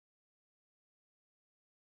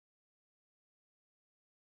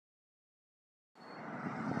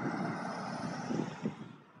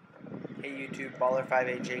Hey YouTube,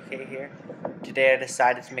 Baller5AJK here. Today I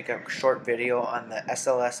decided to make a short video on the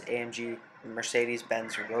SLS AMG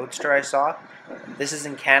Mercedes-Benz Roadster I saw. This is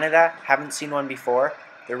in Canada, haven't seen one before.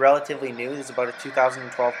 They're relatively new, this is about a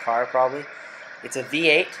 2012 car probably. It's a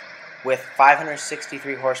V8 with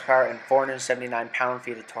 563 horsepower and 479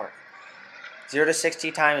 pound-feet of torque. 0 to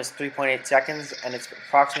 60 time is 3.8 seconds and its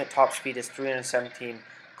approximate top speed is 317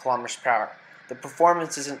 kilometers per hour. The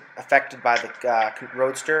performance isn't affected by the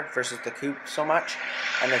Roadster versus the Coupe so much,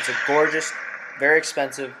 and it's a gorgeous, very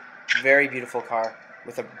expensive, very beautiful car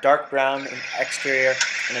with a dark brown exterior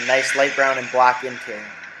and a nice light brown and black interior.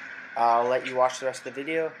 I'll let you watch the rest of the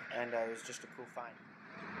video, and it was just a cool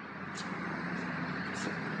find.